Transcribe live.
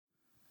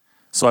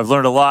So I've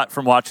learned a lot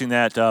from watching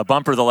that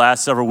bumper the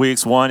last several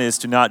weeks. One is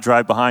to not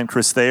drive behind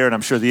Chris Thayer, and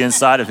I'm sure the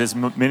inside of his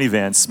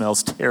minivan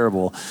smells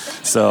terrible.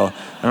 So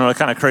I don't know what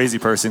kind of crazy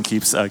person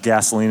keeps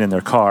gasoline in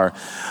their car.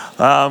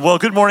 Well,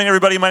 good morning,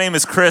 everybody. My name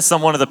is Chris.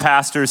 I'm one of the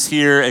pastors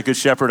here at Good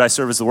Shepherd. I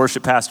serve as the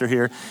worship pastor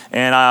here.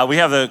 And we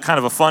have a kind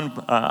of a fun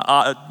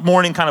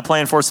morning kind of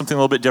planned for us, something a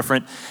little bit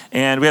different.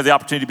 And we have the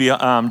opportunity to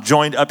be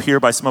joined up here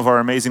by some of our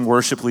amazing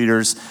worship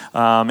leaders.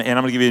 And I'm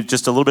going to give you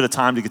just a little bit of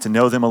time to get to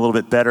know them a little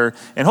bit better.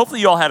 And hopefully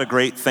you all had a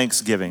great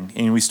Thanksgiving.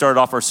 And we started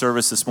off our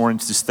service this morning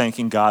just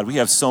thanking God. We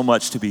have so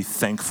much to be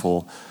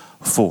thankful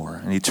for,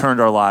 and he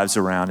turned our lives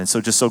around. And so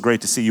just so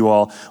great to see you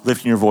all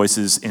lifting your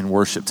voices in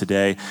worship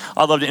today.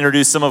 I'd love to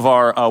introduce some of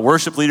our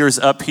worship leaders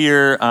up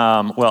here.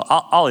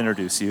 I'll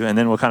introduce you, and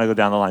then we'll kind of go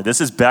down the line.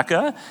 This is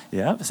Becca.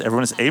 Yeah,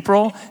 everyone is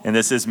April, and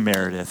this is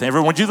Meredith.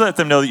 Everyone, would you let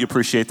them know that you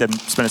appreciate them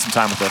spending some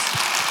time with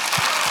us?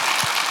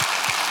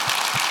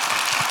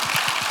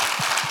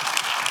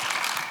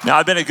 Now,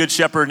 I've been a Good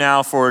Shepherd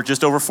now for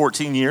just over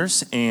 14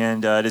 years,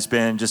 and it has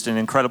been just an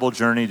incredible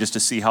journey just to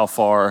see how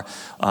far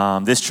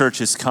this church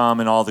has come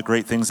and all the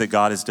great things that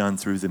God has done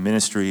through the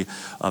ministry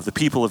of the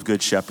people of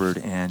Good Shepherd,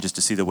 and just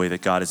to see the way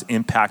that God is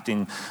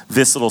impacting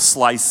this little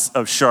slice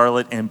of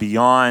Charlotte and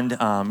beyond,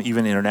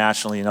 even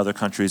internationally in other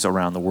countries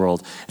around the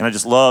world. And I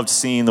just loved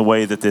seeing the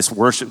way that this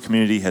worship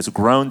community has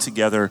grown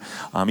together,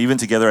 even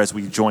together as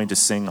we joined to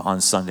sing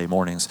on Sunday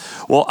mornings.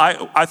 Well,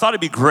 I thought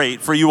it'd be great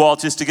for you all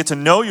just to get to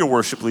know your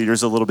worship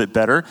leaders a little bit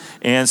better.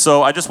 And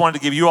so I just wanted to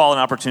give you all an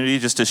opportunity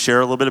just to share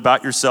a little bit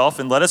about yourself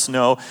and let us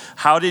know,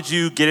 how did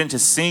you get into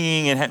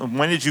singing, and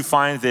when did you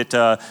find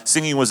that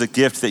singing was a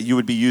gift that you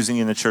would be using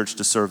in the church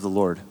to serve the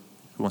Lord?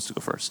 Who wants to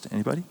go first?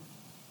 Anybody?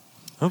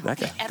 Oh,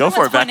 Becca. Go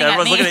for it, Becca.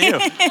 Everyone's looking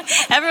at you.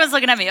 Everyone's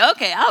looking at me.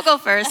 Okay, I'll go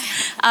first.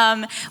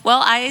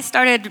 Well, I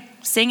started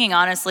singing,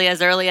 honestly,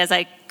 as early as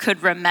I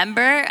could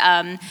remember.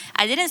 I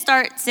didn't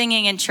start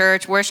singing in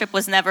church. Worship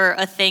was never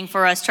a thing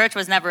for us. Church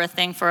was never a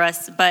thing for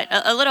us. But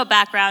a little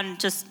background,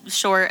 just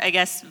short, I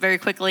guess, very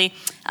quickly.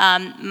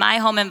 My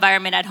home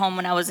environment at home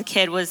when I was a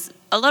kid was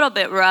a little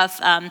bit rough.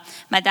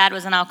 My dad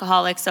was an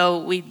alcoholic,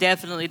 so we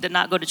definitely did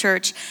not go to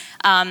church.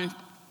 And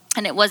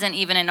it wasn't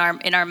even in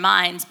our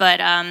minds.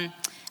 But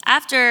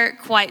after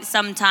quite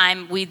some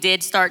time, we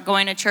did start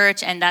going to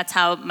church, and that's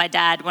how my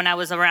dad, when I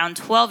was around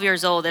 12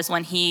 years old, is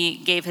when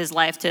he gave his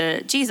life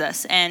to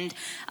Jesus. And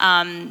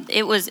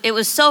it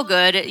was so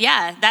good.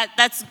 Yeah,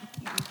 that's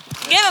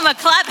give him a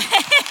clap.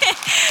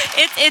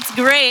 It's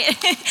great.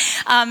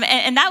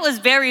 And that was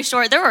very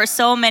short. There were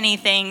so many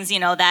things,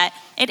 that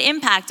it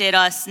impacted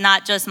us,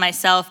 not just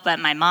myself, but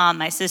my mom,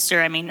 my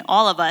sister,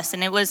 all of us.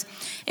 And it was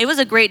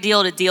a great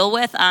deal to deal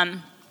with.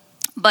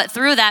 But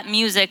through that,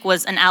 music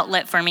was an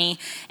outlet for me,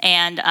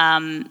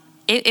 and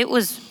it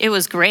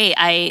was great.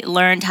 I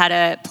learned how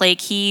to play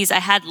keys. I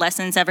had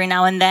lessons every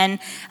now and then,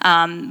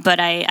 but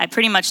I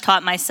pretty much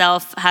taught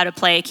myself how to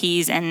play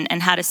keys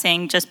and how to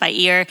sing just by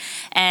ear,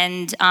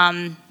 and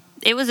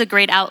it was a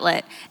great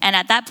outlet. And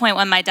at that point,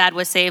 when my dad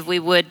was saved, we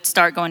would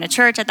start going to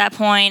church at that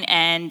point,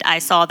 and I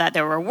saw that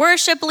there were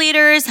worship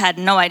leaders, had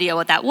no idea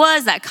what that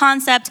was, that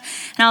concept,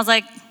 and I was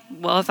like,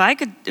 well, if I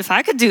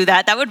could do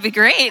that, that would be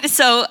great.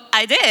 So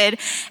I did.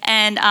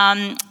 And,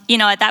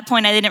 at that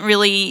point, I didn't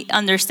really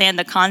understand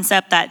the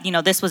concept that,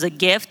 this was a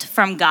gift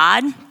from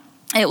God.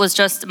 It was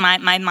just,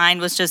 my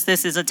mind was just,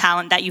 this is a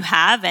talent that you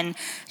have, and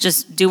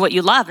just do what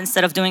you love.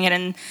 Instead of doing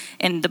it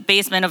in the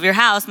basement of your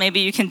house, maybe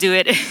you can do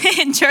it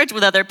in church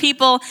with other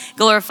people,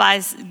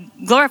 glorify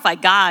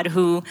God,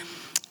 who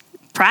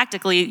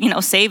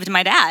practically, saved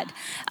my dad.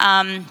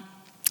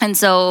 And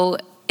so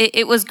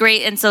it was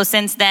great, and so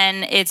since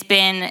then, it's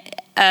been,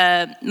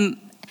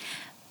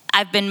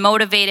 I've been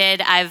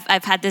motivated,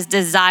 I've had this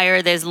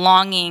desire, this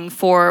longing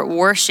for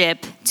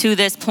worship. To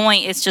this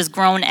point, it's just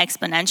grown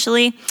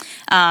exponentially,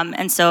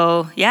 and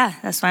so, yeah,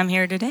 that's why I'm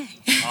here today.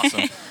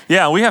 Awesome.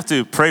 Yeah, we have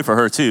to pray for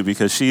her too,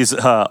 because she's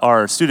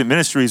our student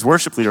ministries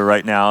worship leader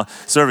right now,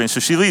 serving.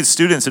 So she leads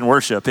students in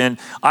worship, and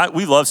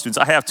we love students.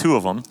 I have 2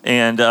 of them,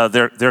 and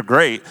they're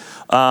great.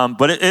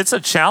 But it's a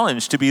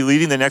challenge to be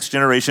leading the next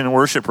generation in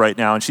worship right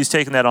now, and she's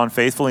taking that on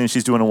faithfully, and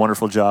she's doing a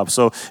wonderful job.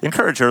 So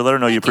encourage her, let her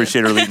know you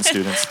appreciate her leading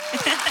students.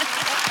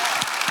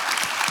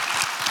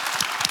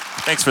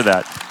 Thanks for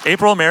that.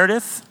 April,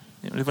 Meredith,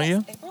 one of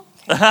you? April?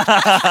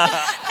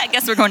 I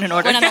guess we're going in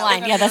order. One on the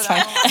line. Yeah, that's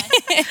fine.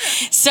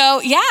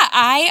 So, yeah,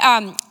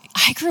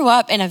 I grew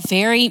up in a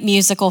very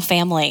musical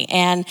family,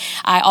 and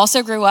I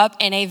also grew up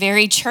in a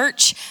very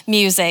church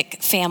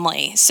music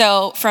family.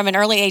 So from an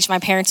early age, my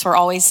parents were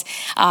always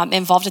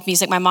involved with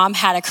music. My mom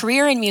had a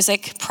career in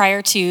music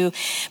prior to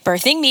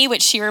birthing me,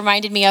 which she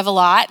reminded me of a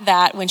lot,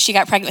 that when she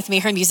got pregnant with me,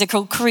 her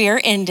musical career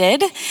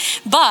ended.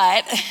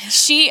 But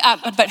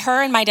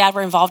her and my dad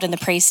were involved in the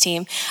praise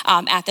team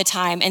at the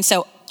time. And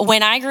so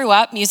when I grew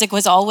up, music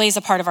was always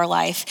a part of our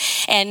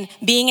life, and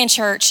being in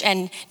church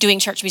and doing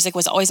church music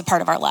was always a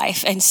part of our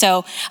life. And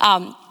so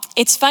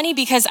it's funny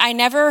because I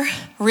never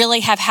really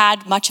have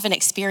had much of an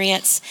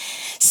experience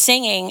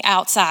singing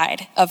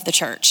outside of the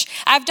church.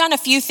 I've done a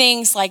few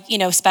things like,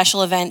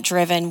 special event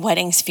driven,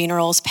 weddings,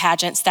 funerals,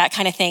 pageants, that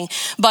kind of thing.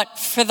 But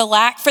for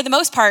the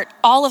most part,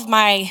 all of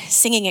my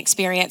singing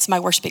experience, my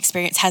worship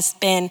experience has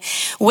been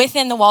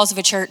within the walls of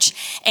a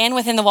church and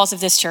within the walls of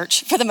this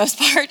church for the most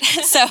part.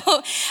 So,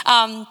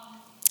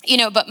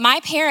 but my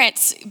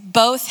parents,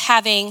 both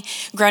having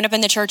grown up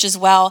in the church as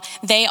well,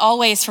 they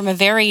always from a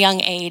very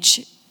young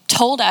age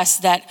told us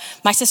that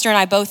my sister and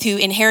I both, who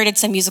inherited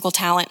some musical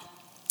talent,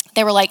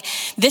 they were like,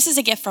 this is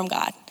a gift from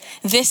God.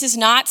 This is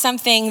not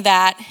something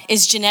that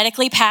is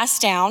genetically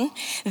passed down.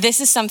 This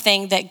is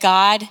something that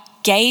God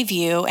gave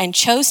you and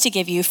chose to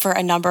give you for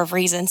a number of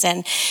reasons.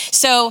 And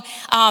so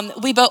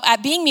we both,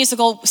 at being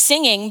musical,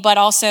 singing, but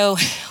also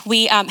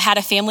we had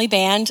a family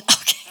band.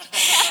 Okay.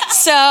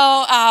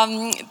 So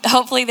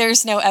hopefully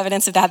there's no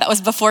evidence of that. That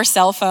was before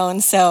cell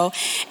phones. So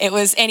it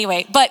was,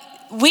 anyway, but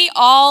we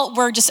all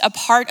were just a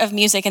part of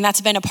music, and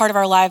that's been a part of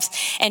our lives.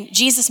 And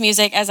Jesus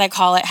music, as I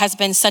call it, has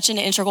been such an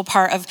integral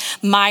part of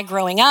my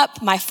growing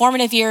up, my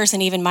formative years,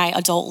 and even my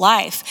adult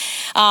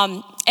life.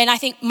 And I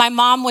think my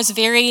mom was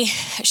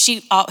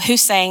she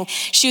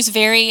was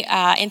very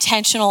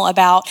intentional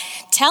about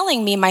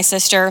telling me, my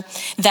sister,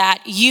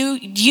 that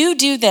you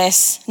do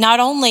this not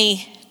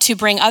only to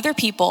bring other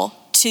people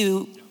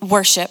to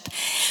worship,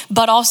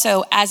 but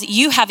also as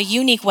you have a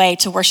unique way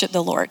to worship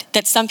the Lord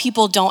that some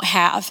people don't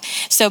have.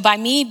 So by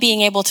me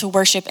being able to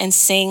worship and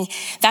sing,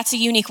 that's a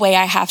unique way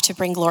I have to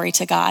bring glory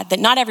to God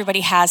that not everybody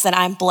has, that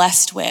I'm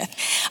blessed with.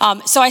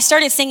 So I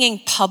started singing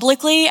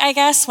publicly, I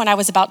guess, when I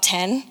was about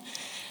 10.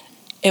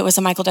 It was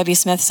a Michael W.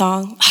 Smith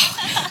song.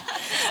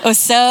 It was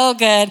so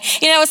good.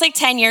 It was like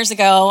 10 years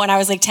ago when I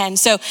was like 10.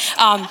 So,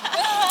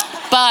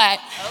 but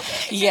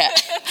yeah.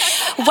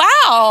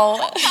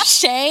 Wow.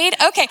 Shade.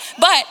 Okay.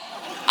 But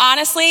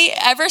honestly,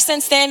 ever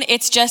since then,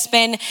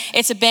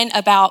 it's been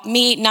about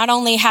me not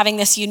only having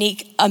this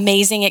unique,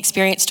 amazing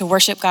experience to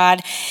worship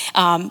God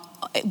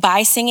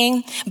by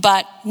singing,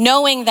 but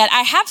knowing that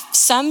I have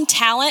some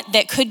talent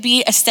that could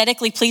be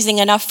aesthetically pleasing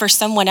enough for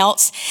someone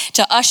else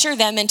to usher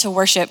them into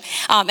worship.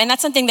 And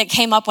that's something that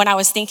came up when I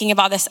was thinking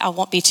about this. I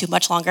won't be too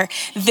much longer.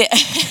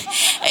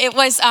 It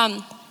was...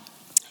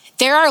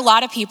 There are a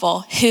lot of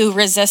people who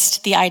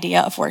resist the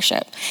idea of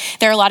worship.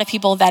 There are a lot of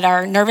people that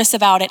are nervous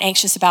about it,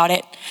 anxious about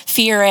it,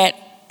 fear it,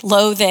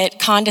 loathe it,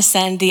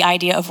 condescend the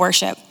idea of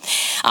worship.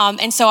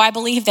 And so I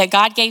believe that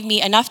God gave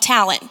me enough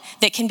talent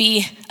that can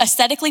be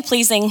aesthetically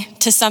pleasing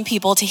to some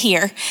people to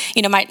hear.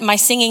 My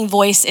singing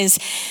voice is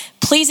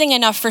pleasing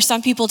enough for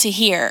some people to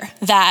hear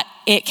that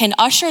it can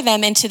usher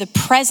them into the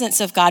presence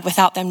of God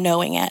without them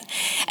knowing it.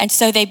 And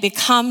so they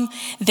become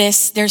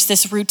there's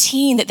this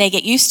routine that they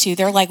get used to.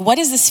 They're like, what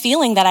is this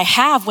feeling that I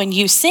have when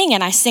you sing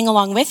and I sing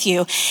along with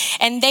you?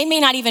 And they may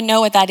not even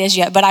know what that is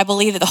yet, but I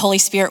believe that the Holy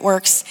Spirit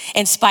works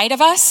in spite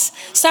of us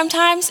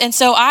sometimes. And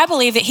so I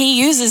believe that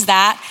he uses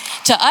that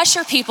to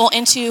usher people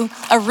into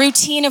a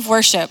routine of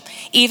worship,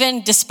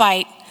 even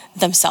despite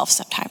themselves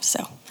sometimes.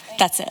 So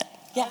that's it.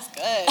 Yeah. That's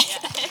good.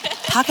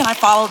 How can I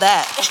follow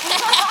that?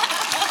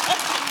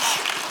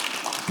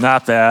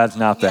 Not bad.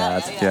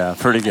 Yeah,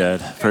 pretty good.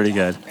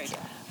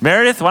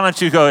 Meredith, why don't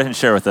you go ahead and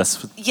share with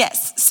us?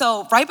 Yes.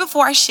 So right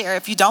before I share,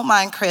 if you don't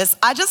mind, Chris,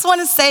 I just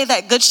want to say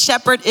that Good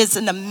Shepherd is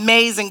an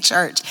amazing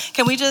church.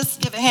 Can we just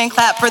give a hand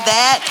clap for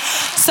that?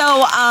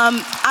 So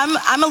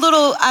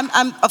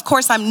of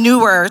course, I'm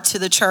newer to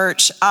the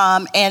church,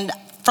 and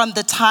from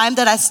the time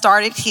that I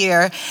started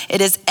here,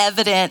 it is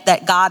evident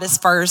that God is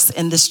first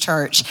in this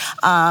church.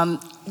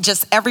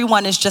 Just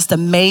everyone is just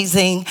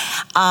amazing.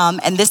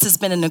 And this has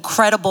been an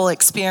incredible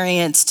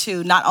experience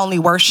to not only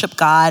worship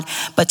God,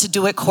 but to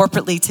do it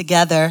corporately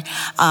together.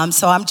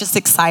 So I'm just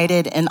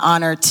excited and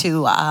honored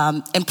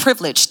and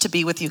privileged to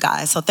be with you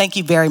guys. So thank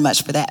you very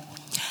much for that.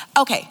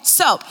 Okay,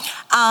 so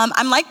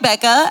I'm like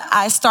Becca.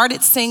 I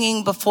started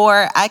singing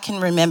before I can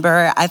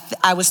remember.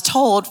 I was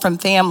told from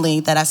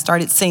family that I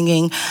started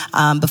singing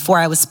before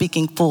I was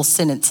speaking full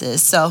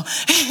sentences. So,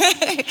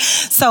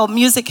 so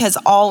music has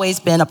always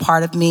been a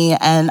part of me,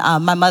 and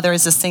my mother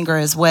is a singer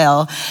as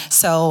well.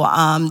 So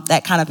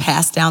that kind of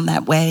passed down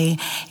that way.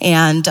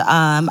 And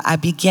I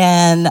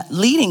began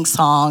leading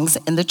songs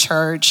in the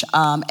church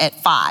at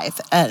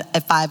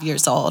 5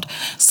 years old.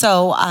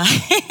 So I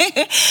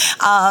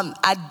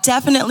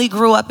definitely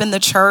grew up in the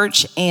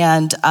church,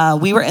 and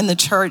we were in the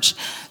church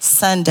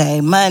Sunday,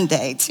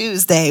 Monday,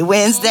 Tuesday,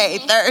 Wednesday,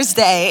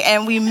 Thursday,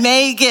 and we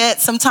may get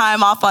some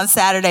time off on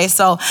Saturday.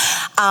 So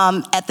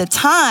at the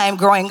time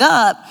growing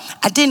up,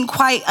 I didn't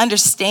quite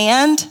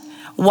understand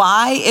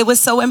why it was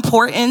so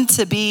important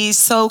to be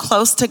so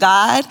close to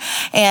God.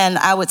 And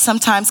I would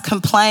sometimes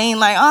complain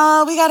like,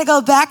 oh, we got to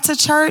go back to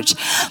church.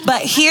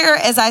 But here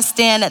as I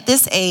stand at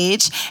this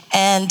age,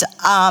 and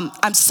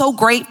I'm so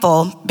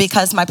grateful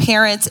because my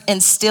parents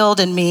instilled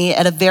in me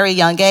at a very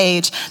young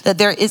age that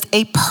there is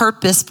a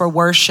purpose for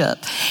worship.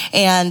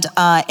 And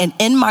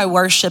in my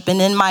worship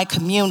and in my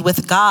commune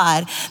with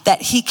God,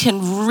 that he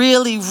can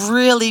really,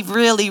 really,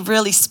 really,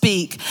 really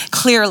speak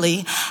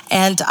clearly.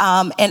 And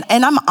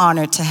I'm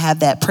honored to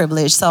have that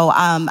privilege. So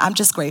I'm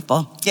just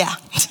grateful. Yeah.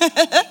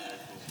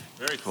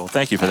 Very cool.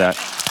 Thank you for that.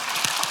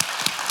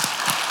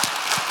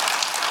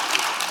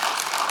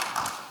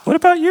 What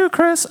about you,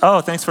 Chris?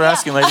 Oh, thanks for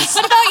asking, ladies.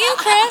 What about you,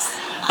 Chris?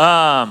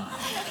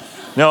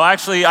 No,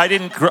 actually,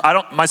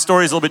 my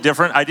story is a little bit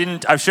different.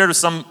 I've shared with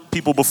some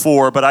people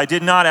before, but I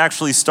did not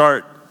actually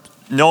start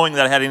knowing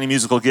that I had any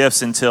musical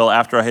gifts until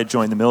after I had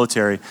joined the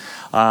military.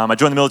 I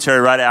joined the military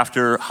right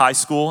after high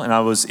school, and I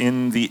was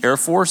in the Air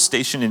Force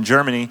stationed in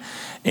Germany,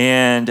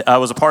 and I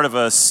was a part of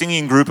a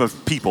singing group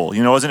of people.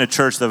 You know, I was in a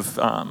church of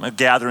a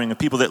gathering of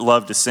people that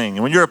love to sing.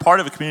 And when you're a part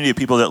of a community of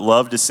people that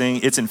love to sing,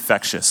 it's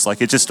infectious.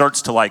 Like, it just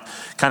starts to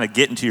kind of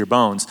get into your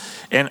bones.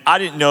 And I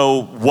didn't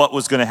know what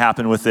was going to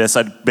happen with this.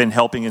 I'd been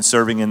helping and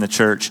serving in the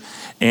church.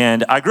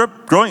 And I grew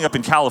up, growing up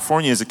in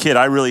California as a kid,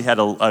 I really had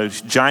a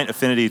giant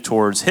affinity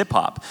towards hip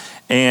hop.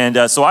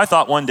 And so I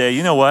thought one day,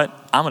 you know what?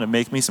 I'm going to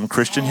make me some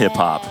Christian hip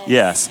hop.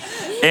 Yes.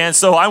 And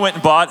so I went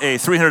and bought a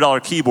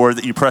 $300 keyboard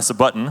that you press a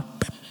button,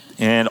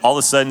 and all of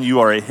a sudden you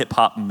are a hip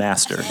hop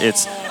master.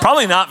 It's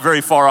probably not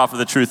very far off of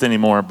the truth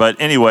anymore, but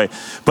anyway.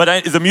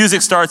 But the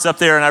music starts up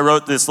there, and I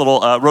wrote this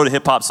wrote a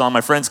hip hop song.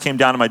 My friends came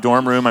down to my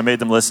dorm room. I made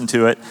them listen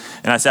to it,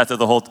 and I sat there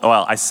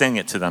I sang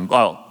it to them.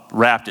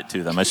 Rapped it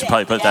to them. I should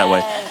probably put it that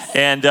way.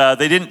 And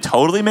they didn't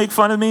totally make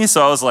fun of me,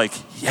 so I was like,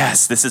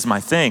 yes, this is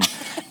my thing.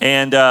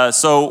 And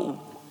so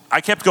I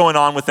kept going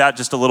on with that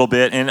just a little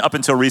bit, and up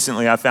until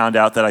recently, I found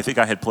out that I think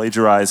I had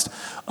plagiarized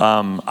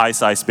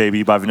Ice Ice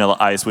Baby by Vanilla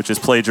Ice, which is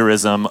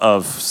plagiarism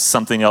of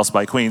something else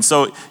by Queen.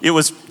 So it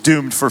was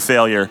doomed for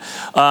failure.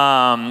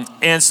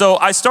 And so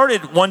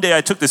one day I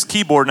took this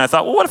keyboard, and I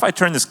thought, well, what if I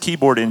turn this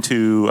keyboard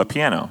into a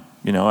piano?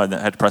 You know, I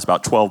had to press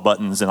about 12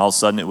 buttons, and all of a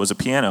sudden it was a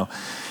piano.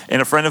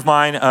 And a friend of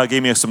mine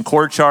gave me some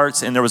chord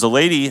charts, and there was a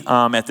lady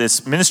at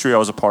this ministry I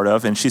was a part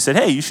of, and she said,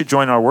 hey, you should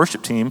join our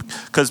worship team,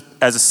 because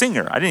as a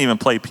singer, I didn't even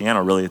play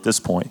piano really at this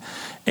point.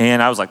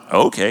 And I was like,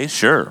 okay,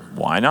 sure,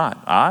 why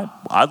not?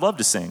 I'd love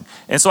to sing.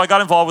 And so I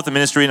got involved with the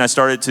ministry, and I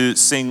started to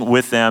sing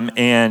with them.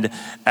 And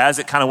as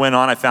it kind of went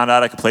on, I found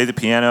out I could play the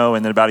piano,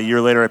 and then about a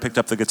year later, I picked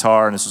up the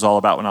guitar, and this was all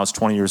about when I was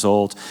 20 years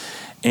old.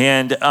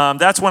 And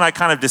that's when I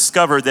kind of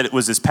discovered that it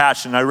was this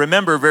passion. I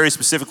remember very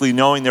specifically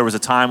knowing there was a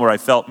time where I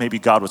felt maybe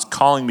God was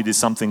calling me to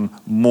something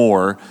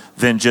more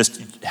than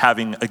just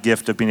having a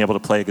gift of being able to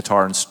play a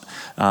guitar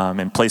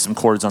and play some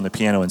chords on the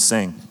piano and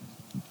sing.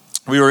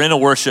 We were in a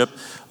worship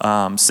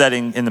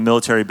setting in the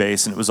military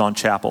base, and it was on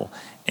chapel.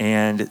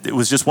 And it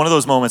was just one of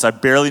those moments. I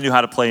barely knew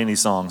how to play any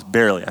songs,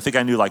 barely. I think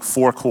I knew like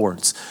 4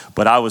 chords,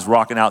 but I was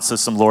rocking out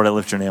System, Lord, I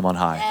Lift Your Name on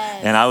High.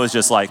 Yes. And I was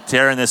just like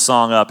tearing this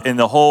song up. And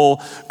the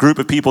whole group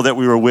of people that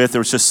we were with, there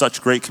was just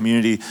such great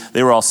community.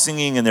 They were all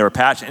singing and they were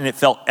passionate, and it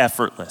felt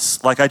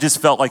effortless. Like I just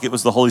felt like it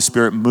was the Holy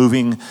Spirit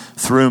moving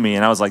through me.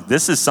 And I was like,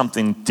 this is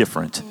something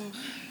different.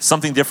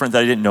 Something different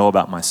that I didn't know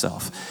about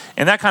myself.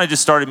 And that kind of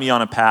just started me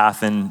on a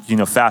path. And,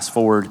 fast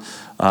forward,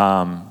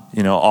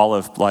 all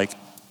of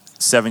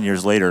 7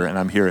 years later, and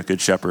I'm here at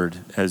Good Shepherd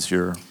as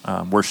your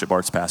worship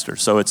arts pastor.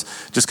 So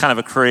it's just kind of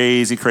a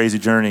crazy, crazy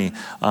journey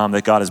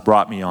that God has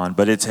brought me on.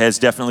 But it has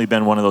definitely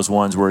been one of those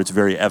ones where it's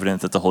very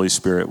evident that the Holy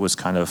Spirit was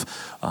kind of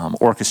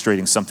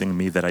orchestrating something in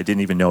me that I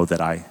didn't even know that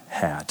I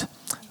had.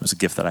 It was a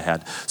gift that I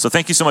had. So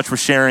thank you so much for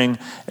sharing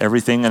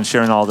everything and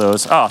sharing all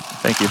those. Oh,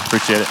 thank you.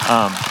 Appreciate it.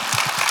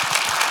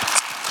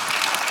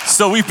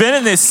 So we've been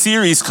in this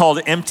series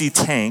called Empty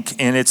Tank,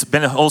 and it's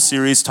been a whole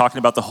series talking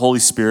about the Holy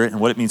Spirit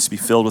and what it means to be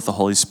filled with the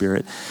Holy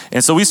Spirit.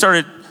 And so we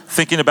started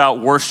thinking about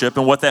worship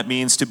and what that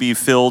means to be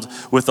filled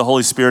with the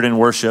Holy Spirit in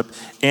worship.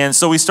 And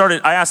so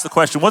I asked the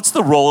question, what's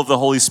the role of the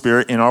Holy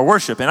Spirit in our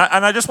worship? And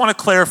I just want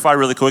to clarify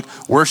really quick,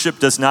 worship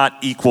does not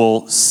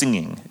equal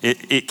singing.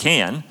 It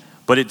can,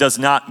 but it does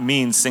not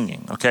mean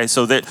singing, okay?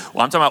 So I'm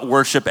talking about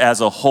worship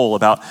as a whole,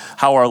 about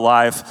how our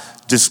life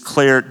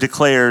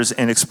declares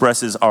and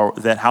expresses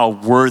how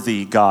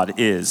worthy God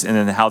is, and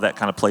then how that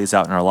kind of plays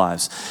out in our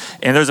lives.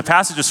 And there's a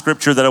passage of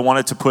scripture that I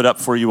wanted to put up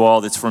for you all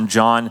that's from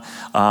John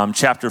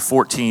chapter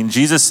 14.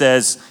 Jesus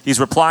says, he's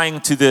replying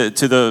to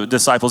the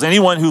disciples,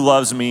 anyone who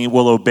loves me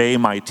will obey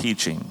my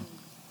teaching.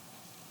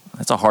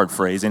 That's a hard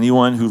phrase.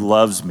 Anyone who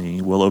loves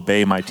me will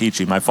obey my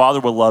teaching. My Father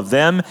will love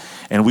them,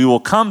 and we will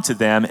come to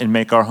them and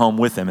make our home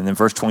with them. And then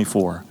verse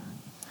 24.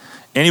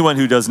 Anyone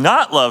who does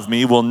not love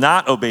me will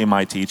not obey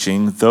my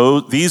teaching. Though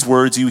these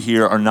words you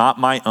hear are not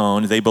my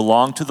own, they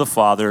belong to the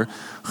Father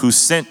who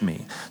sent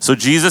me. So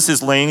Jesus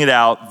is laying it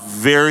out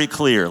very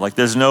clear. Like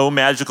there's no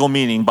magical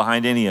meaning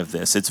behind any of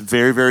this. It's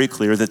very, very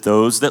clear that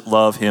those that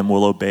love him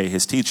will obey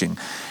his teaching.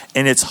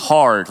 And it's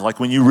hard.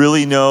 Like when you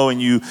really know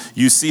and you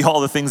see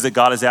all the things that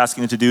God is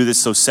asking you to do, this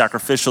is so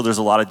sacrificial, there's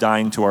a lot of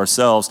dying to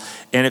ourselves.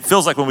 And it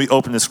feels like when we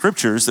open the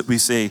scriptures that we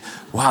say,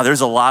 wow, there's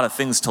a lot of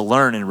things to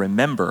learn and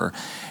remember.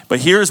 But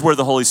here's where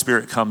the Holy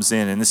Spirit comes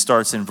in, and this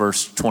starts in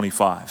verse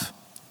 25.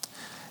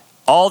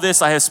 All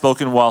this I have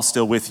spoken while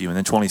still with you, and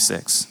then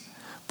 26.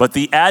 But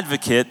the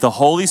advocate, the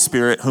Holy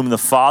Spirit, whom the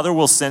Father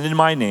will send in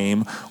my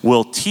name,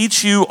 will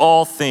teach you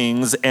all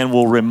things and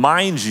will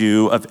remind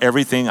you of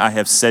everything I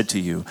have said to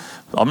you.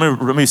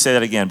 Let me say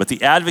that again. But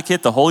the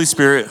advocate, the Holy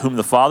Spirit, whom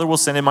the Father will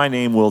send in my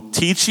name, will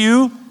teach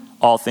you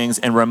all things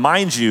and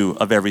remind you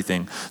of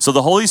everything. So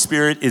the Holy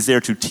Spirit is there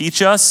to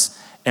teach us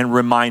and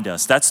remind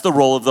us. That's the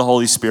role of the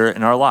Holy Spirit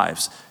in our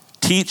lives.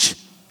 Teach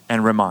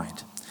and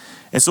remind.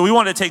 And so we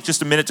want to take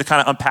just a minute to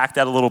kind of unpack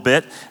that a little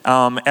bit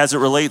as it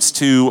relates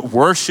to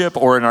worship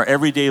or in our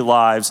everyday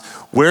lives.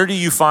 Where do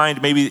you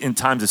find maybe in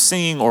times of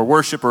singing or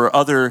worship or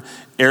other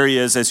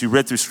areas as you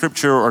read through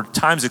scripture or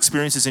times,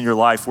 experiences in your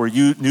life where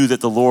you knew that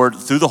the Lord,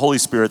 through the Holy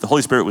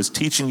Spirit was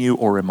teaching you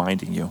or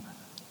reminding you?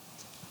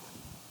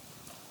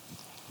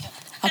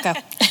 I'll go.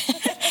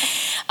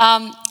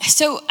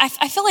 So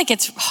I feel like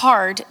it's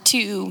hard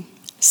to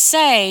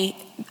say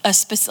a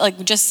specific,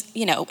 like just,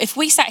 if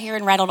we sat here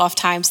and rattled off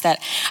times that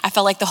I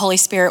felt like the Holy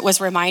Spirit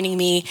was reminding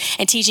me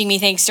and teaching me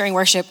things during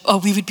worship,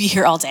 we would be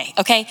here all day,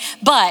 okay?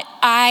 But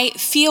I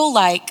feel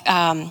like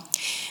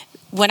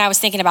when I was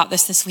thinking about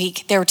this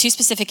week, there were two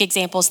specific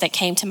examples that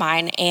came to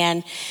mind,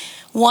 and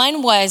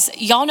one was,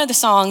 y'all know the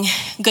song,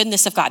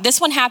 Goodness of God. This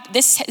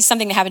is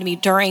something that happened to me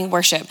during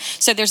worship.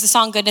 So there's the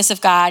song, Goodness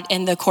of God,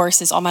 and the chorus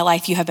is, all my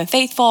life you have been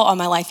faithful, all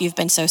my life you've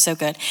been so, so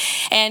good.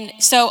 And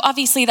so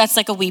obviously that's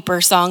like a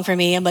weeper song for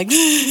me. I'm like,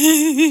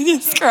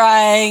 just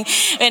crying.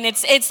 And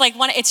it's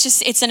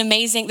an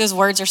amazing, those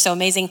words are so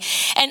amazing.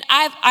 And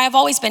I've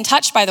always been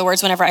touched by the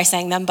words whenever I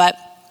sang them, but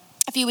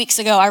a few weeks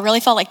ago, I really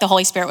felt like the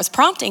Holy Spirit was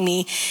prompting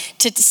me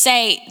to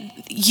say,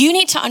 you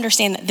need to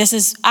understand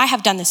that I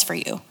have done this for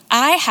you.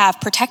 I have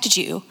protected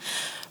you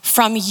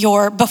from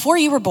before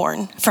you were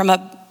born, from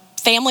a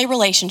family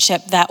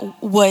relationship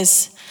that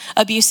was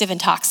abusive and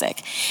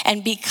toxic.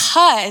 And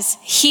because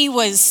he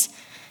was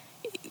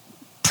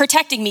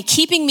protecting me,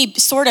 keeping me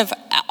sort of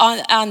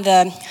on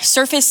the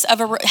surface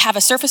have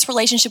a surface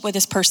relationship with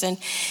this person,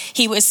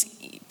 he was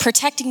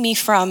protecting me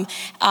from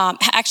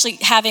actually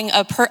having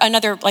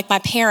another, like my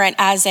parent,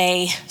 as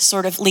a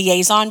sort of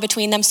liaison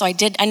between them. So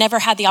I never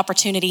had the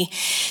opportunity,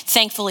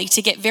 thankfully,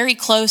 to get very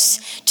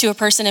close to a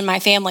person in my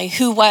family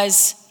who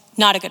was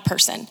not a good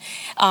person.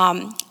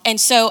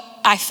 And so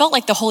I felt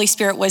like the Holy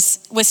Spirit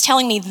was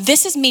telling me,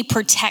 this is me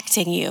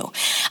protecting you.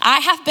 I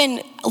have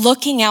been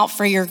looking out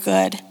for your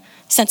good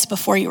since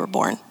before you were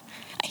born.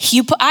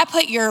 I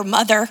put your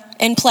mother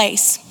in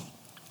place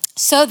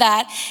so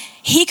that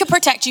he could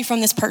protect you from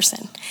this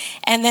person.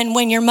 And then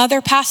when your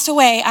mother passed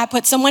away, I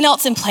put someone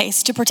else in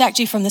place to protect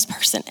you from this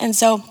person. And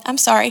so, I'm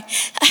sorry.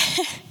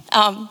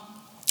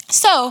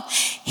 So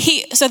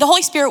the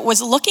Holy Spirit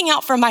was looking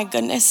out for my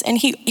goodness, and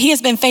he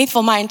has been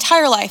faithful my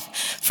entire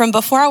life, from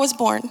before I was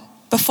born,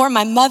 before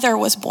my mother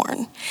was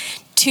born,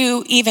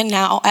 to even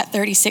now at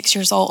 36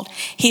 years old.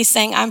 He's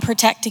saying, I'm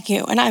protecting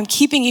you and I'm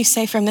keeping you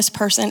safe from this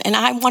person. And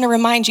I want to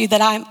remind you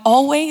that I've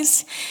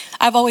always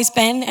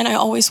been, and I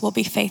always will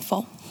be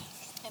faithful.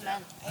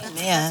 Amen. Amen.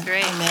 That's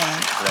great.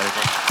 Amen.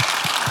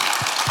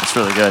 That's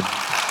really good.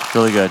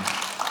 Really good.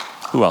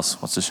 Who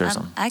else wants to share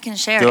something? I can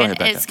share. Go ahead, and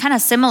Becca. it's kind of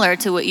similar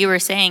to what you were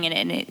saying,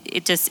 and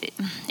it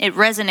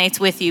resonates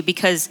with you,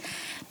 because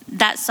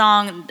that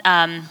song,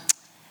 I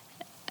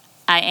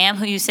am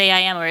who you say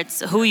I am, or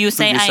it's who you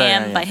say I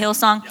am by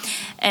Hillsong.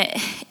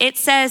 It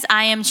says,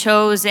 I am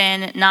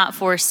chosen, not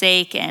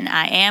forsaken.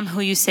 I am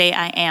who you say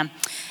I am.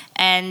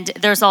 And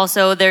there's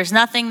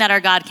nothing that our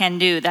God can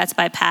do. That's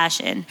by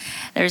Passion.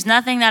 There's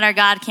nothing that our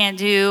God can't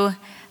do.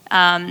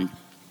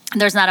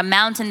 There's not a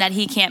mountain that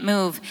he can't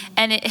move.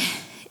 And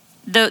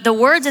the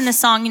words in the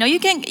song, you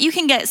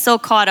can get so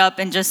caught up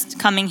in just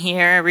coming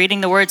here,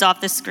 reading the words off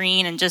the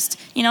screen, and just,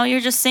 you're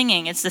just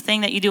singing. It's the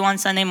thing that you do on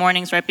Sunday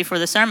mornings right before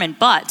the sermon.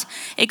 But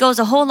it goes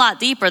a whole lot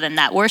deeper than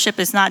that. Worship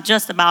is not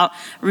just about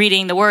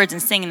reading the words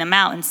and singing them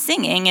out and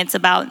singing. It's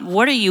about,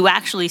 what are you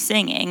actually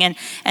singing?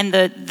 And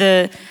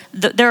there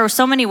are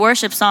so many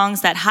worship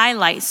songs that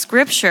highlight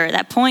scripture,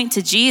 that point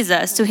to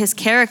Jesus, to his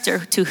character,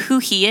 to who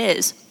he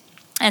is.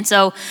 And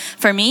so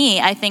for me,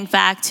 I think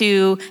back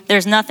to,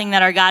 there's nothing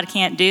that our God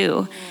can't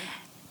do.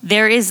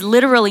 There is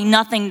literally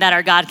nothing that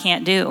our God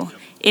can't do.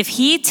 If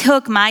he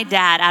took my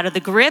dad out of the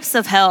grips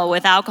of hell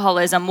with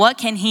alcoholism, what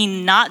can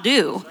he not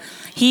do?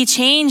 He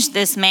changed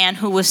this man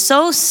who was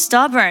so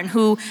stubborn,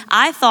 who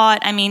I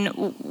thought,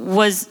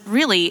 was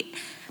really,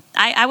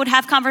 I would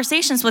have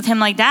conversations with him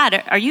like,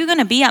 Dad, are you going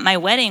to be at my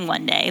wedding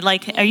one day?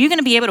 Like, are you going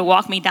to be able to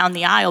walk me down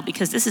the aisle?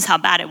 Because this is how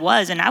bad it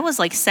was. And I was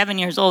like 7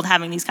 years old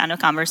having these kind of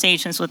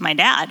conversations with my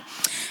dad.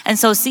 And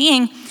so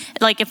seeing,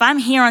 like, if I'm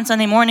here on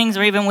Sunday mornings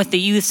or even with the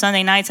youth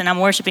Sunday nights and I'm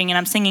worshiping and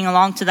I'm singing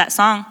along to that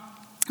song,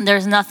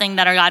 there's nothing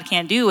that our God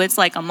can't do. It's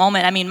like a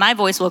moment. I mean, my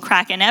voice will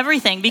crack and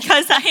everything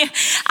because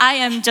I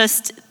am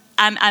just...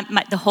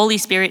 the Holy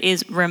Spirit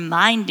is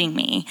reminding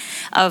me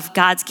of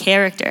God's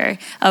character,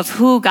 of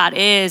who God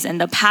is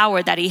and the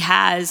power that he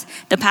has,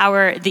 the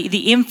power,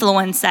 the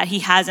influence that he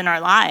has in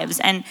our lives.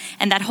 And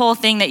that whole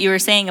thing that you were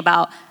saying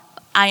about,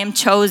 I am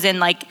chosen,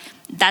 like,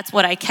 that's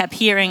what I kept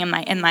hearing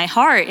in my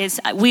heart is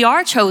we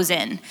are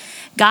chosen.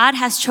 God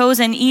has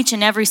chosen each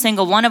and every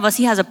single one of us.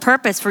 He has a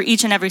purpose for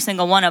each and every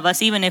single one of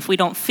us, even if we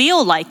don't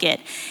feel like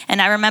it.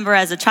 And I remember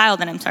as a child,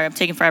 and I'm sorry, I'm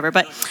taking forever,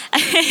 but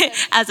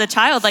as a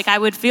child, like I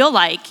would feel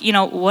like, you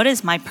know, what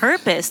is my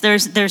purpose?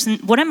 What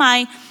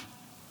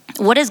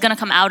is going to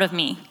come out of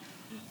me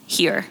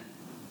here?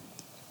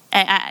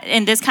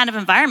 In this kind of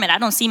environment, I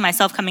don't see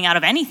myself coming out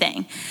of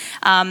anything.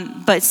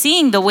 But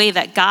seeing the way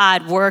that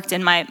God worked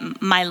in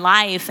my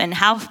life and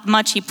how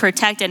much he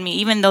protected me,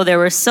 even though there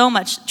was so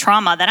much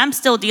trauma that I'm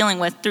still dealing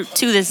with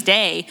to this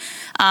day,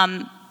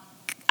 I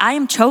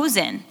am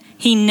chosen.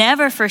 He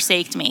never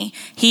forsaked me.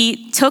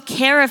 He took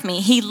care of me.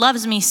 He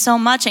loves me so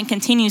much and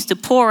continues to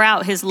pour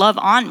out his love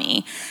on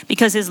me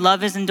because his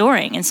love is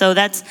enduring. And so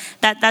that's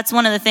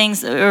one of the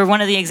things, or one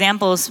of the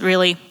examples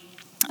really,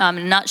 in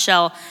a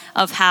nutshell,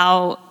 of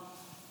how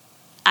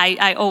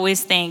I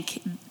always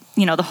think,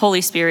 you know, the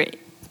Holy Spirit,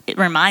 it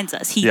reminds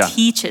us. He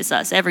teaches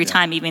us every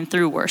time, even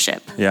through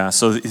worship. Yeah,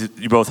 so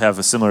you both have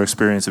a similar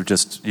experience of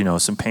just, you know,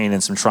 some pain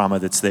and some trauma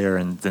that's there,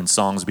 and then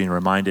songs being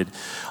reminded.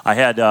 I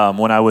had,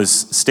 when I was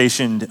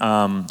stationed,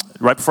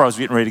 right before I was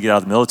getting ready to get out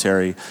of the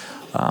military,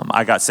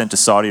 I got sent to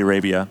Saudi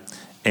Arabia.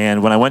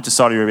 And when I went to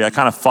Saudi Arabia, I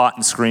kind of fought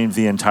and screamed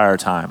the entire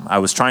time. I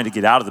was trying to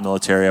get out of the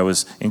military. I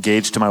was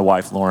engaged to my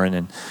wife, Lauren,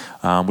 and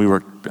I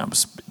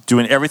was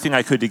doing everything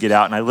I could to get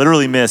out. And I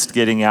literally missed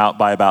getting out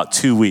by about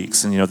 2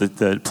 weeks. And, you know,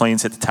 the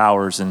planes hit the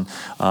towers, and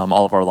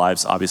all of our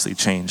lives obviously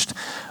changed.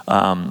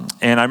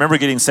 And I remember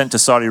getting sent to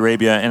Saudi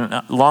Arabia.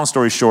 And long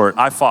story short,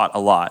 I fought a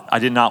lot. I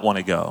did not want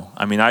to go.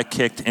 I mean, I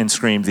kicked and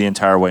screamed the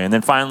entire way. And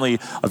then finally,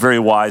 a very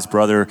wise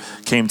brother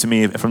came to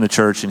me from the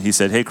church, and he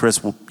said, "Hey,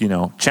 Chris," you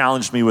know,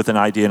 challenged me with an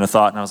idea and a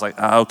thought. And I was like,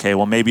 okay,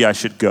 well, maybe I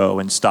should go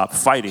and stop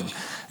fighting.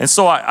 And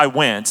so I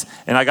went,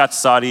 and I got to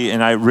Saudi,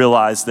 and I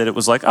realized that it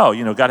was like, oh,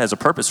 you know, God has a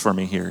purpose for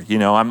me here. You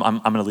know, I'm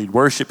going to lead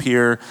worship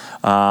here.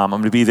 I'm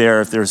going to be there.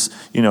 If there's,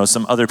 you know,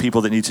 some other people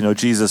that need to know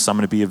Jesus, I'm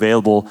going to be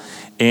available.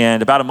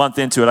 And about a month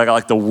into it, I got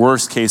like the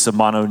worst case of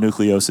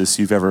mononucleosis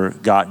you've ever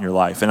got in your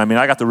life. And I mean,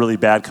 I got the really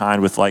bad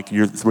kind with like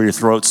where your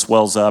throat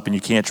swells up and you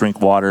can't drink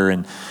water.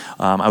 And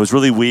I was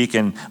really weak,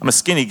 and I'm a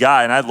skinny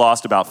guy, and I'd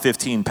lost about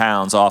 15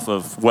 pounds off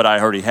of what I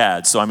already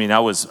had. So I mean, I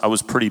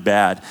was pretty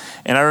bad.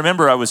 And I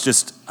remember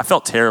I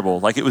felt terrible.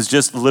 Like it was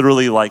just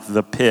literally like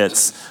the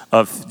pits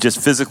of just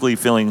physically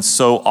feeling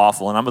so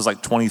awful. And I was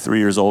like 23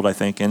 years old, I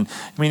think. And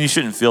I mean, you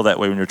shouldn't feel that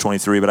way when you're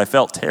 23, but I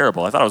felt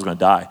terrible. I thought I was going to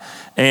die.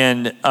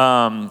 And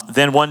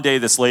then one day,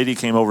 this lady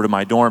came over to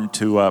my dorm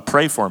to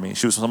pray for me.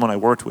 She was someone I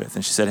worked with,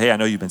 and she said, "Hey, I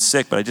know you've been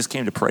sick, but I just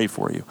came to pray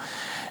for you."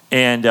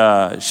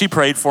 And she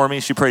prayed for me.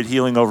 She prayed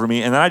healing over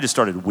me. And then I just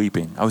started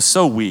weeping. I was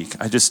so weak.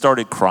 I just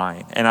started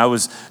crying. And I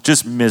was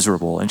just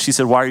miserable. And she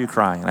said, "Why are you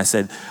crying?" And I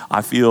said,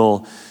 "I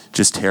feel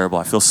just terrible.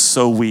 I feel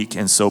so weak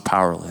and so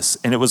powerless."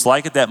 And it was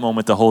like at that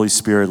moment, the Holy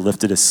Spirit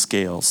lifted as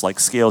scales. Like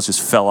scales just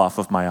fell off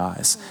of my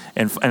eyes.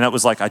 And it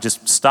was like I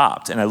just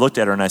stopped. And I looked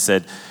at her and I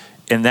said,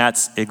 "And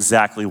that's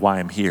exactly why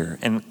I'm here."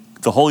 And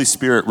the Holy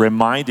Spirit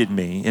reminded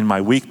me in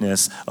my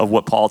weakness of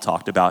what Paul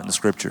talked about in the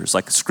scriptures.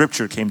 Like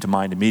scripture came to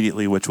mind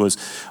immediately, which was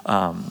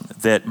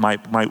that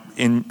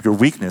in your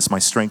weakness, my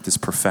strength is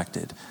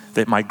perfected,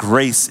 that my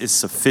grace is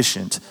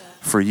sufficient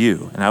for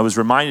you. And I was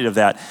reminded of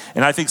that.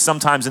 And I think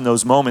sometimes in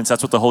those moments,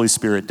 that's what the Holy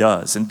Spirit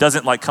does. And it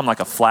doesn't like come like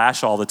a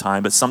flash all the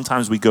time, but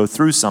sometimes we go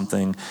through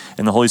something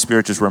and the Holy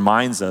Spirit just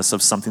reminds us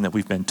of something that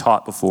we've been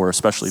taught before,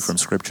 especially from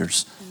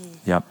scriptures.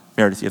 Yeah.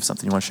 Meredith, you have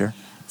something you want to share?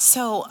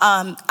 So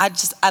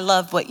I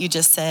love what you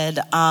just said.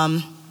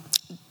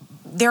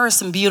 There are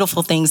some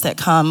beautiful things that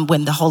come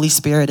when the Holy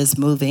Spirit is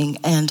moving.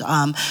 And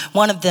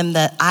one of them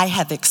that I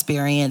have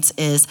experienced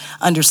is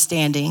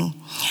understanding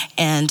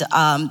and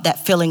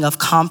that feeling of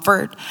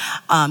comfort.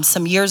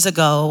 Some years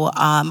ago,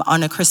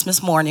 on a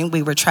Christmas morning,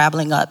 we were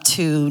traveling up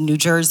to New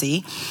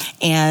Jersey.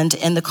 And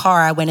in the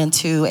car, I went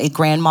into a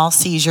grand mal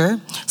seizure.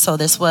 So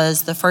this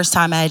was the first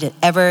time I had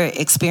ever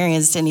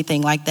experienced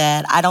anything like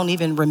that. I don't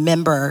even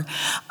remember,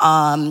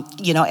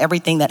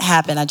 everything that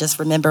happened. I just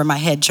remember my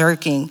head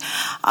jerking.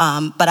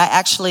 But I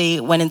actually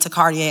went into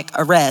cardiac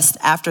arrest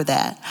after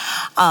that.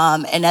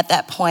 And at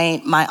that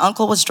point, my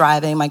uncle was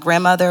driving, my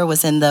grandmother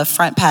was in the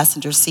front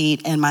passenger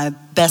seat, and my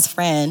best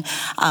friend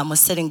was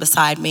sitting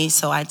beside me.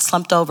 So I'd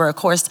slumped over. Of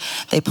course,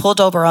 they pulled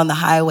over on the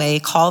highway,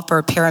 called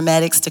for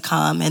paramedics to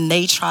come, and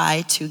they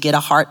tried to get a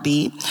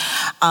heartbeat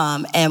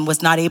and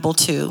was not able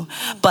to.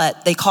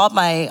 But they called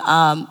my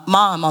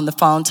mom on the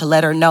phone to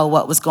let her know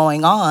what was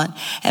going on.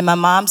 And my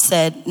mom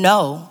said,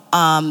 no,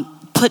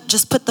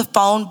 just put the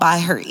phone by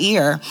her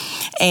ear.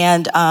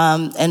 And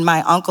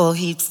my uncle,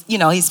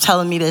 he's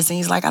telling me this, and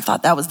he's like, I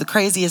thought that was the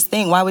craziest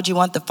thing. Why would you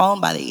want the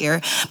phone by the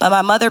ear? But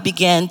my mother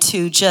began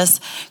to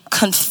just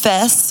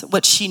confess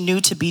what she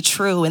knew to be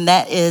true, and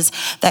that is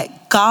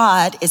that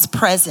God is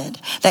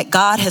present, that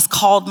God has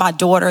called my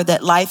daughter,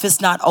 that life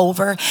is not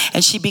over.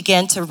 And she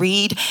began to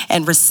read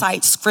and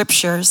recite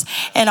scriptures,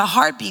 and a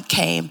heartbeat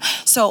came.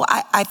 So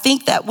I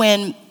think that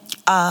when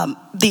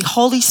the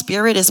Holy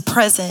Spirit is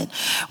present,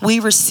 we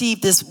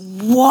receive this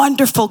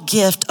wonderful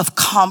gift of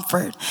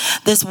comfort,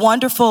 this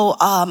wonderful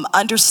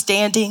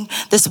understanding,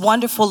 this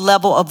wonderful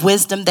level of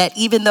wisdom that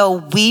even though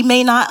we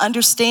may not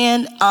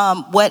understand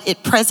what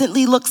it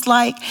presently looks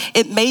like,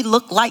 it may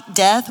look like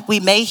death. We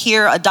may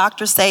hear a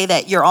doctor say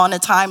that you're on a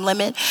time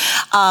limit.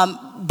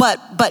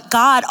 But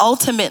God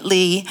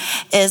ultimately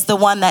is the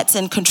one that's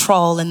in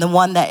control and the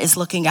one that is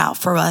looking out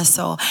for us.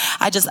 So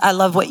I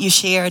love what you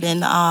shared, and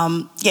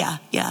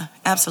yeah,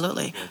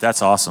 absolutely.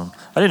 That's awesome.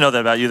 I didn't know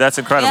that about you. That's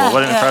incredible. Yeah,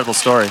 what an incredible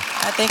story.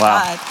 I thank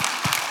Wow.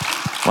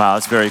 God. Wow,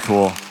 that's very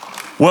cool.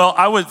 Well,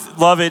 I would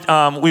love it.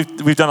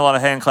 We've done a lot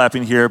of hand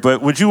clapping here,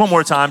 but would you one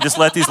more time just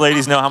let these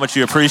ladies know how much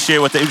you appreciate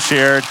what they've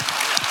shared?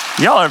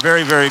 Y'all are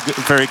very, very,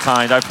 very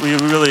kind. We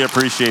really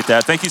appreciate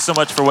that. Thank you so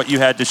much for what you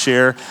had to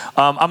share.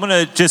 I'm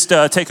going to just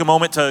take a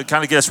moment to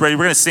kind of get us ready.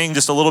 We're going to sing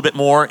just a little bit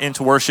more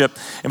into worship.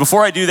 And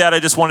before I do that, I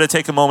just wanted to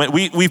take a moment.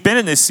 We've been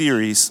in this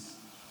series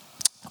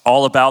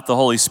all about the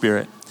Holy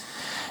Spirit.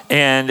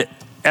 And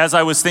as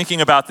I was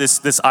thinking about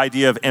this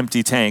idea of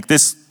empty tank,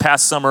 this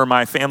past summer,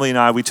 my family and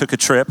I,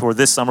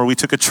 this summer, we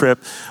took a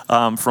trip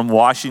from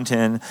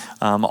Washington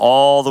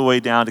all the way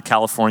down to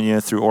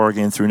California, through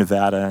Oregon, through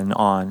Nevada, and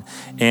on.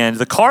 And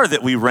the car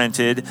that we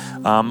rented,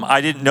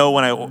 I didn't know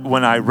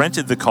when I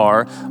rented the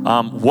car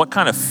what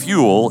kind of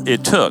fuel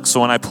it took. So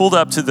when I pulled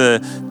up to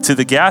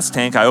the gas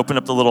tank, I opened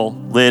up the little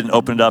lid and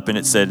opened it up, and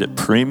it said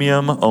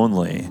premium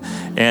only.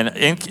 And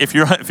if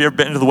you've ever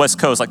been to the West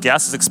Coast, like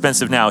gas is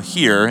expensive now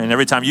here, and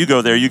every time you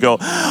go there, you go,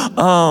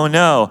 oh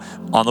no.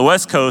 On the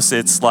West Coast,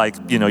 it's like,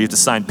 you have to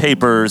sign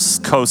papers,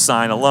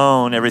 co-sign a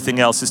loan, everything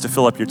else is to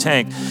fill up your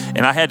tank. And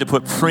I had to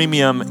put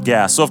premium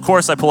gas. So of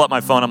course I pull up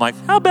my phone, I'm like,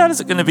 how bad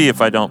is it gonna be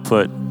if I don't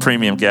put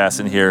premium gas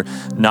in here?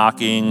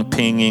 Knocking,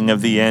 pinging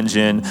of the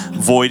engine,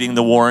 voiding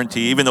the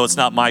warranty. Even though it's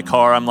not my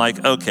car, I'm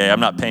like, okay,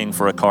 I'm not paying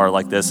for a car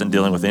like this and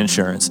dealing with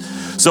insurance.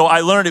 So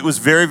I learned it was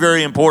very,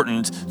 very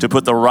important to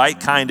put the right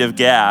kind of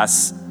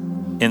gas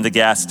in the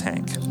gas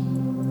tank.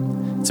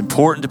 It's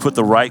important to put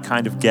the right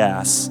kind of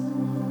gas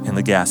in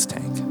the gas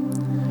tank.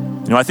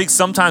 I think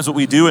sometimes what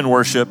we do in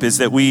worship is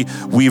that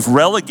we've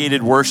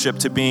relegated worship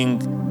to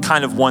being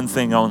kind of one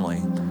thing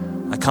only.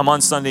 I come on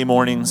Sunday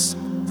mornings,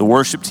 the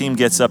worship team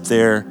gets up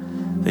there,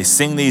 they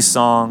sing these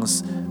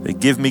songs, they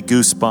give me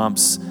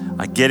goosebumps,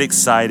 I get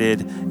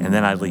excited, and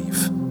then I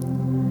leave.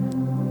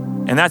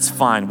 And that's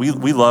fine.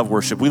 We love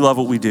worship. We love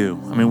what we do.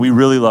 We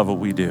really love what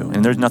we do.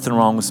 And there's nothing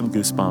wrong with some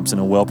goosebumps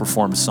and a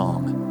well-performed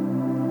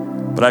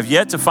song. But I've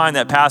yet to find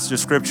that passage of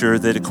scripture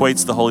that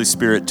equates the Holy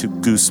Spirit to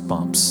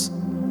goosebumps.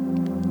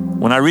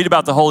 When I read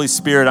about the Holy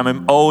Spirit,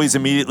 I'm always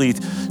immediately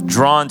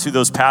drawn to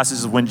those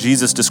passages when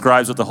Jesus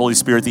describes what the Holy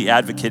Spirit, the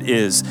advocate,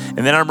 is. And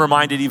then I'm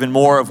reminded even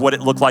more of what it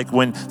looked like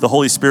when the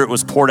Holy Spirit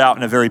was poured out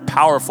in a very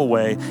powerful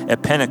way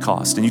at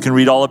Pentecost. And you can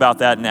read all about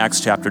that in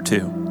Acts chapter 2.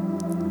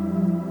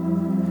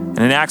 And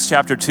in Acts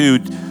chapter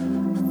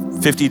 2,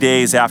 50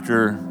 days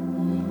after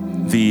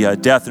the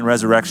death and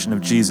resurrection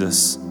of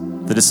Jesus,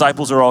 the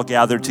disciples are all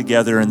gathered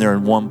together and they're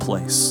in one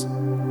place.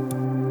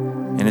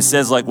 And it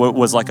says like what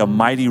was like a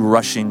mighty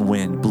rushing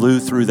wind blew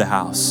through the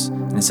house.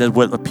 And it said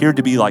what appeared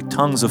to be like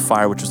tongues of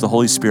fire, which was the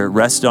Holy Spirit,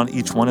 rested on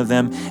each one of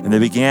them. And they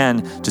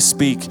began to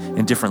speak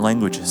in different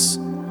languages.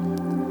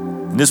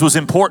 And this was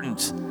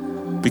important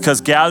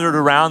because gathered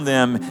around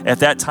them at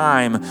that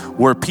time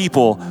were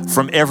people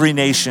from every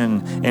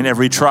nation and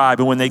every tribe.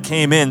 And when they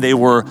came in, they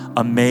were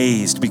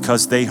amazed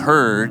because they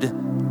heard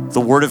the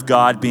word of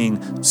God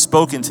being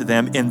spoken to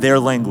them in their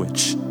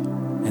language.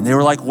 And they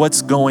were like,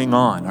 what's going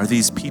on? Are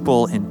these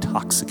people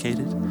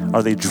intoxicated?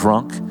 Are they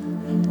drunk?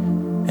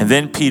 And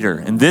then Peter,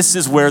 and this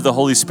is where the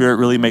Holy Spirit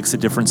really makes a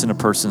difference in a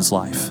person's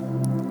life.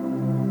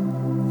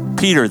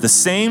 Peter, the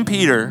same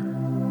Peter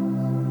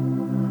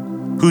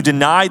who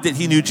denied that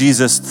he knew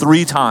Jesus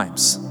 3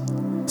 times.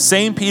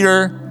 Same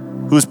Peter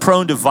who was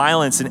prone to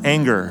violence and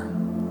anger,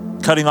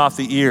 cutting off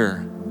the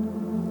ear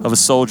of a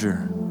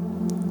soldier.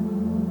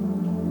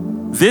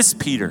 This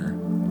Peter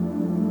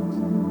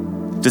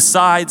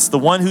decides, the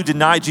one who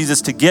denied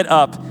Jesus, to get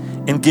up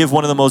and give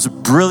one of the most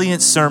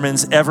brilliant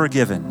sermons ever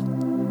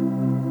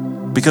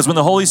given. Because when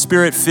the Holy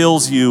Spirit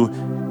fills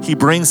you, he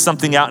brings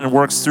something out and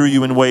works through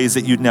you in ways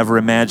that you'd never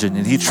imagined.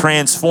 And he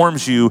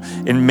transforms you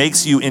and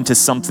makes you into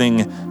something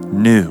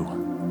new.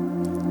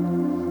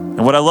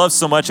 And what I love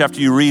so much after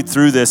you read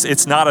through this,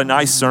 it's not a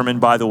nice sermon,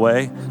 by the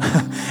way.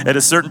 At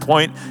a certain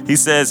point, he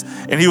says,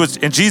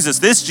 and Jesus,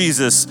 this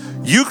Jesus,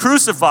 you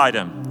crucified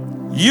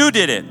him. You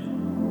did it.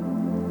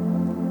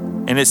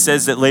 And it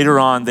says that later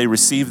on, they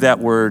received that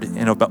word,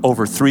 and about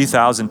over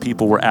 3,000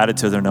 people were added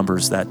to their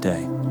numbers that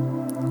day.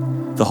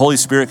 The Holy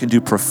Spirit can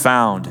do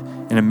profound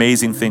and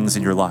amazing things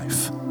in your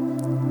life.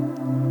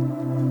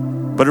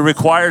 But it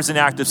requires an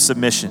act of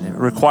submission. It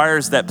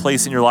requires that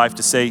place in your life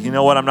to say, you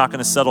know what, I'm not going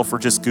to settle for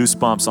just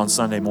goosebumps on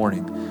Sunday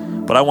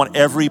morning. But I want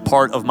every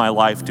part of my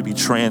life to be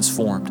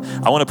transformed.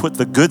 I want to put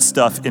the good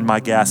stuff in my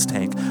gas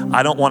tank.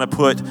 I don't want to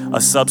put a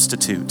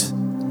substitute.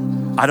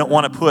 I don't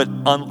want to put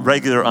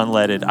regular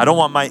unleaded. I don't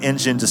want my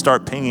engine to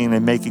start pinging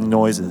and making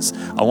noises.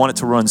 I want it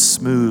to run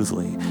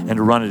smoothly and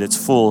to run at its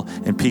full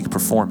and peak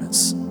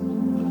performance.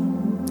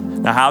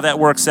 Now, how that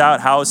works out,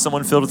 how is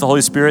someone filled with the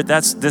Holy Spirit,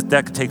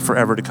 that could take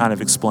forever to kind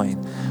of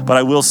explain. But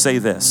I will say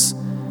this,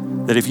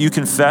 that if you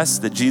confess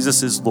that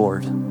Jesus is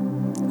Lord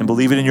and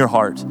believe it in your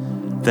heart,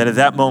 that at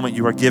that moment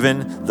you are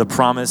given the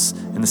promise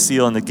and the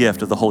seal and the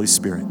gift of the Holy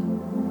Spirit.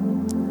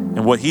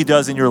 And what he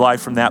does in your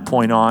life from that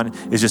point on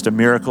is just a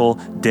miracle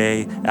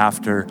day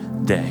after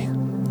day.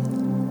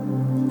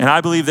 And I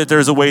believe that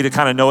there's a way to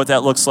kind of know what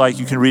that looks like.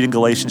 You can read in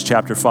Galatians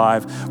chapter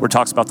 5, where it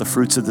talks about the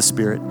fruits of the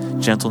Spirit,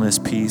 gentleness,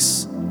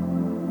 peace,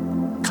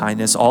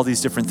 kindness, all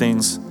these different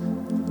things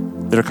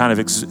that are kind of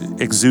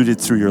exuded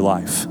through your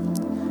life.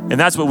 And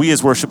that's what we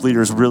as worship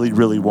leaders really,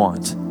 really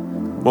want.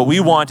 What we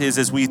want is,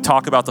 as we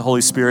talk about the Holy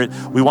Spirit,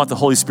 we want the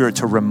Holy Spirit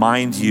to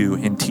remind you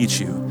and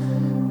teach you.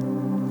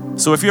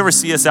 So if you ever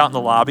see us out in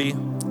the lobby,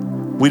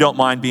 we don't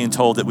mind being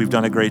told that we've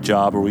done a great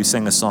job or we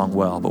sang a song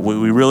well. But what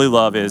we really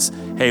love is,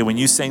 hey, when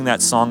you sang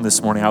that song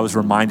this morning, I was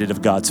reminded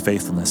of God's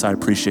faithfulness. I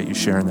appreciate you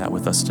sharing that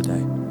with us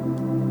today.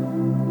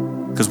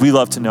 Because we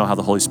love to know how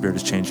the Holy Spirit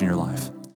is changing your life.